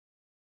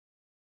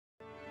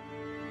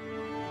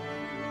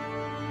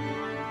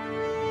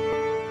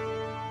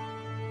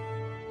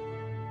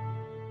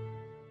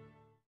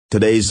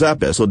Today's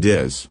episode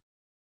is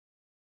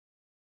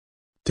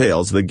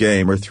Tails the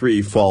Gamer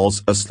 3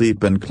 falls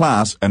asleep in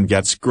class and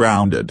gets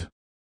grounded.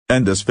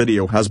 And this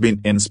video has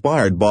been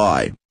inspired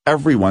by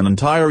everyone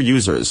entire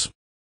users.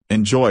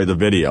 Enjoy the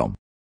video.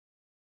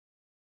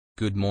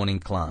 Good morning,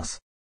 class.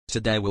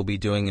 Today we'll be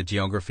doing a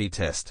geography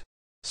test.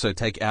 So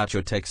take out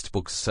your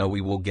textbooks so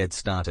we will get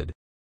started.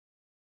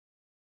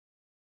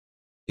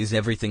 Is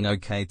everything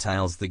okay,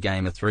 Tails the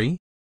Gamer 3?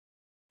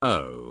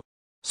 Oh.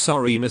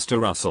 Sorry, Mr.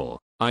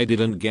 Russell. I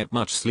didn't get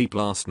much sleep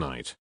last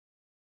night.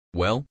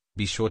 Well,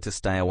 be sure to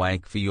stay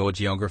awake for your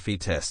geography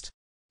test.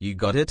 You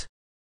got it?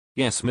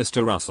 Yes,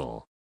 Mr.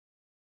 Russell.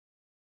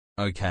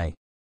 Okay.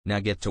 Now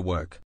get to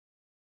work.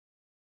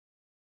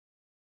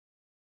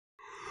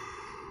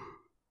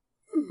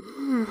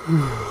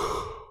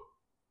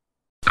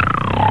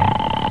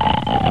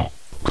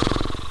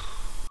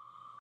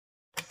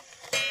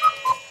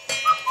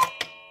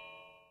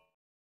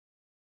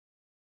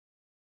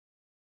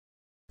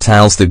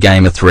 Tails the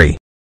Gamer 3.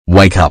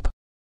 Wake up.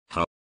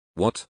 Huh?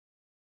 What?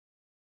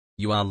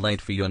 You are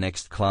late for your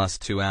next class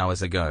 2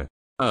 hours ago.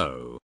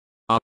 Oh.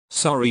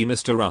 Sorry,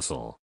 Mr.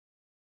 Russell.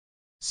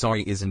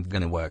 Sorry isn't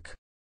gonna work.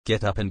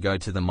 Get up and go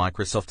to the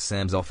Microsoft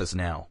Sam's office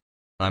now.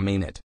 I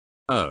mean it.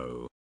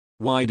 Oh.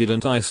 Why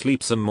didn't I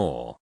sleep some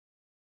more?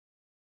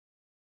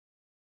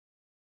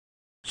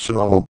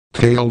 So,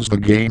 Tails the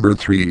Gamer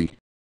 3.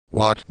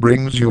 What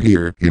brings you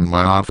here in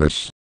my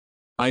office?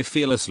 I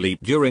feel asleep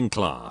during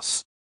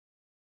class.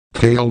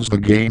 Tails the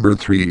Gamer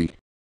 3.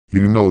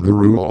 You know the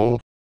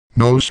rule.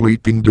 No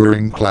sleeping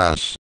during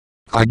class.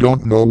 I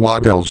don't know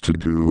what else to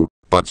do,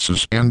 but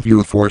suspend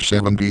you for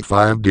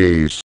 75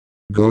 days.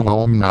 Go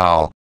home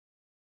now.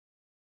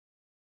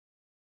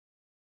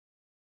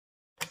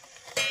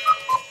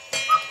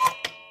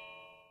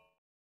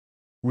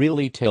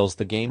 Really, Tails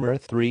the Gamer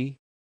 3?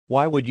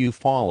 Why would you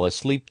fall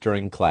asleep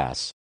during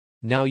class?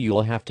 Now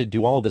you'll have to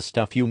do all the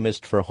stuff you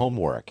missed for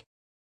homework.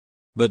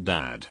 But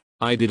Dad,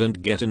 I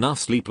didn't get enough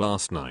sleep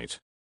last night.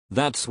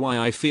 That's why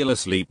I feel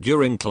asleep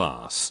during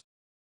class.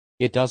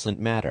 It doesn't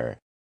matter.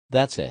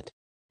 That's it.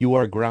 You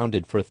are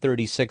grounded for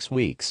 36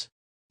 weeks.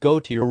 Go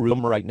to your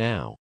room right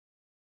now.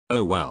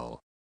 Oh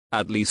well.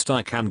 At least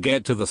I can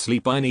get to the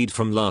sleep I need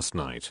from last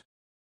night.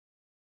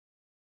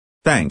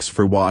 Thanks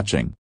for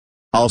watching.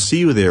 I'll see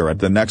you there at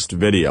the next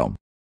video.